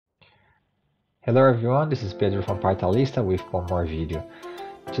Hello everyone, this is Pedro from Pythalista with one more video.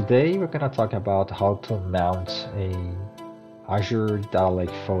 Today we're going to talk about how to mount a Azure Data Lake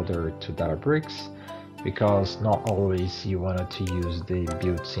folder to Databricks, because not always you wanted to use the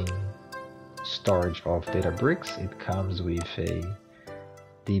built-in storage of Databricks. It comes with a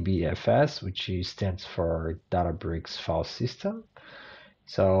DBFS, which stands for Databricks File System.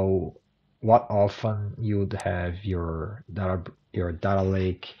 So what often you'd have your data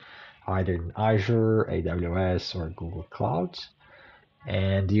lake either in Azure, AWS, or Google Clouds,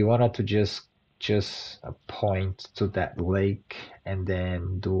 and you wanted to just point to that lake and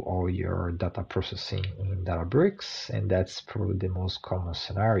then do all your data processing in Databricks, and that's probably the most common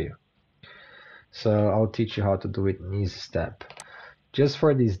scenario. So I'll teach you how to do it in easy step. Just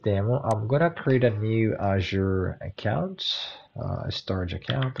for this demo, I'm gonna create a new Azure account, a storage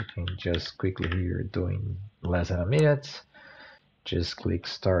account. I can just quickly here doing less than a minute. Just click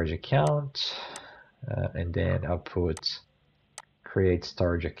storage account, and then I'll put create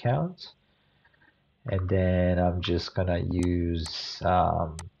storage account, and then I'm just gonna use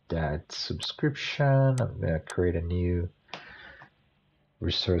that subscription. I'm gonna create a new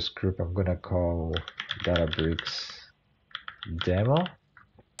resource group. I'm gonna call Databricks demo,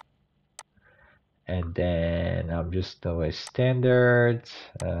 and then I'm just do a standard,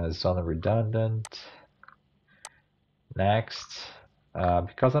 zone redundant, next.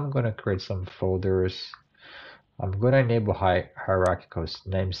 Because I'm gonna create some folders, I'm gonna enable hierarchical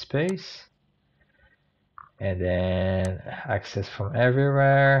namespace, and then access from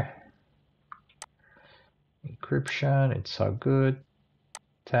everywhere, encryption, it's all good,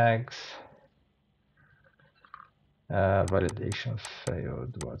 tags, validation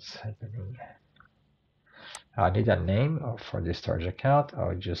failed, what's happening? I need a name for the storage account.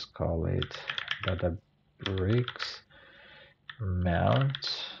 I'll just call it Databricks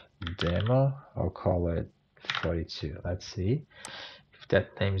mount demo. I'll call it 42. Let's see if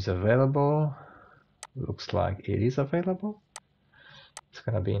that name is available. Looks like it is available. It's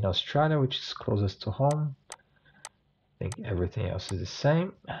gonna be in Australia, which is closest to home. I think everything else is the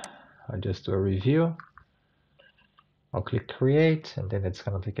same. I'll just do a review. I'll click create, and then it's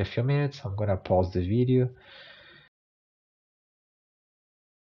gonna take a few minutes. I'm gonna pause the video.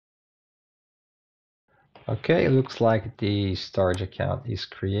 Okay, it looks like the storage account is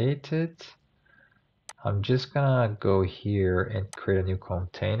created. I'm just gonna go here and create a new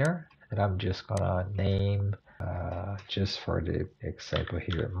container, and I'm just gonna name, just for the example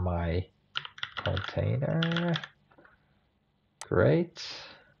here, my container. Great.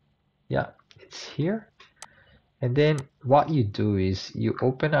 Yeah, it's here. And then what you do is you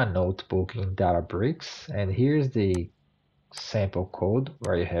open a notebook in Databricks, and here's the sample code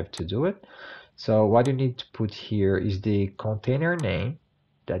where you have to do it. So what you need to put here is the container name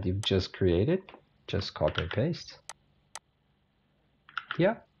that you've just created. Just copy and paste.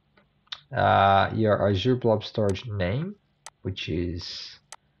 Yeah. Your Azure Blob Storage name, which is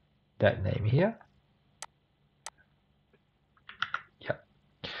that name here. Yeah.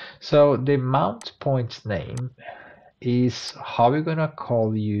 So the mount point name is how we're gonna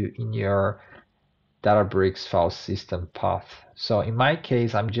call you in your Databricks file system path. So in my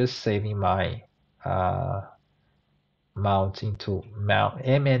case, I'm just saving my mount into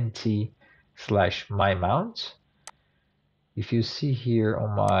mnt/my mount. If you see here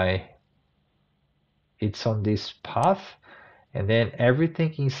on my, it's on this path, and then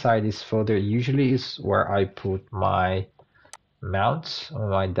everything inside this folder usually is where I put my mounts on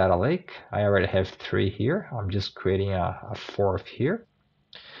my data lake. I already have 3 here. I'm just creating a 4th here.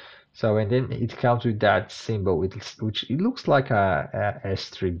 So, and then it comes with that symbol, which it looks like a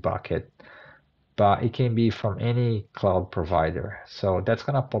S3 bucket, but it can be from any cloud provider. So that's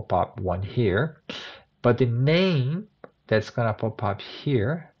gonna pop up one here, but the name that's gonna pop up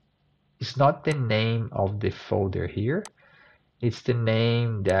here is not the name of the folder here. It's the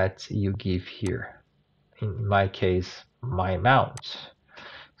name that you give here. In my case, my mount.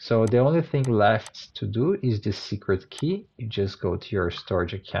 So the only thing left to do is the secret key. You just go to your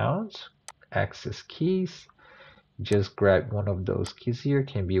storage account, access keys, just grab one of those keys here,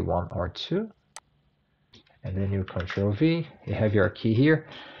 can be 1 or 2, and then you Control V, you have your key here.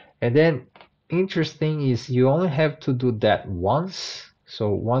 And then interesting is you only have to do that once. So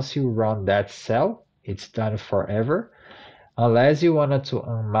once you run that cell, it's done forever, unless you wanted to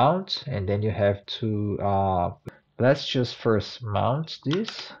unmount, and then you have to let's just first mount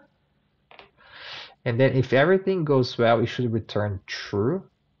this, and then if everything goes well, it should return true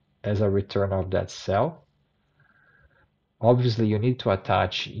as a return of that cell. Obviously, you need to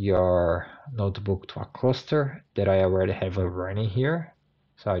attach your notebook to a cluster that I already have running here.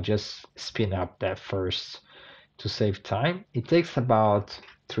 So I just spin up that first to save time. It takes about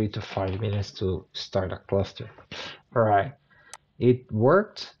 3 to 5 minutes to start a cluster. All right, it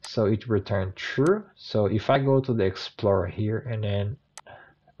worked, so it returned true. So if I go to the Explorer here and then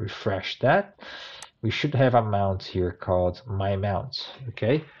refresh that, we should have a mount here called My Mount.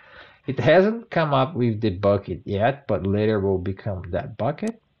 Okay, it hasn't come up with the bucket yet, but later will become that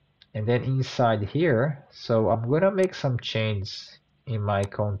bucket. And then inside here, so I'm gonna make some changes in my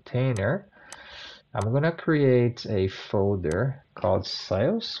container. I'm gonna create a folder called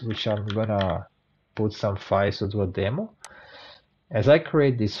sales, which I'm gonna put some files to do a demo. As I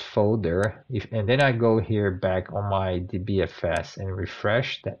create this folder, and then I go here back on my DBFS and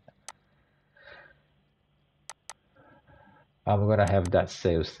refresh that, I'm gonna have that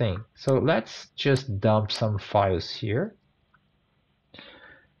sales thing. So let's just dump some files here.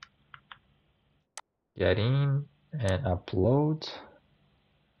 Get in and upload.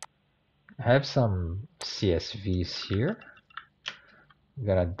 I have some CSVs here. I'm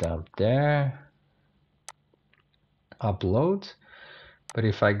gonna dump there. Upload. But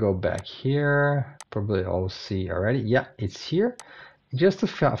if I go back here, probably I'll see already. Yeah, it's here. Just to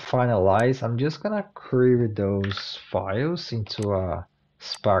finalize, I'm just gonna query those files into a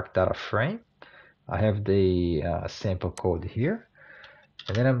Spark data frame. I have the sample code here.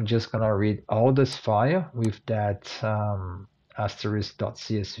 And then I'm just gonna read all this file with that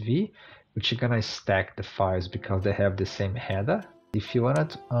asterisk.csv, which are gonna stack the files because they have the same header. If you wanted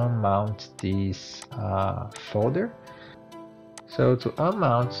to unmount this folder, so to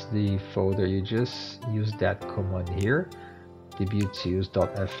unmount the folder, you just use that command here,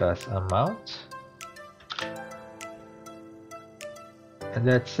 dbutils.fs unmount. And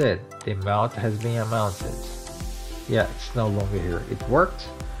that's it. The mount has been unmounted. Yeah, it's no longer here. It worked.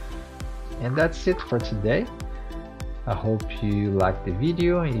 And that's it for today. I hope you liked the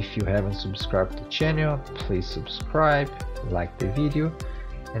video. If you haven't subscribed to the channel, please subscribe, like the video,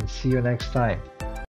 and see you next time.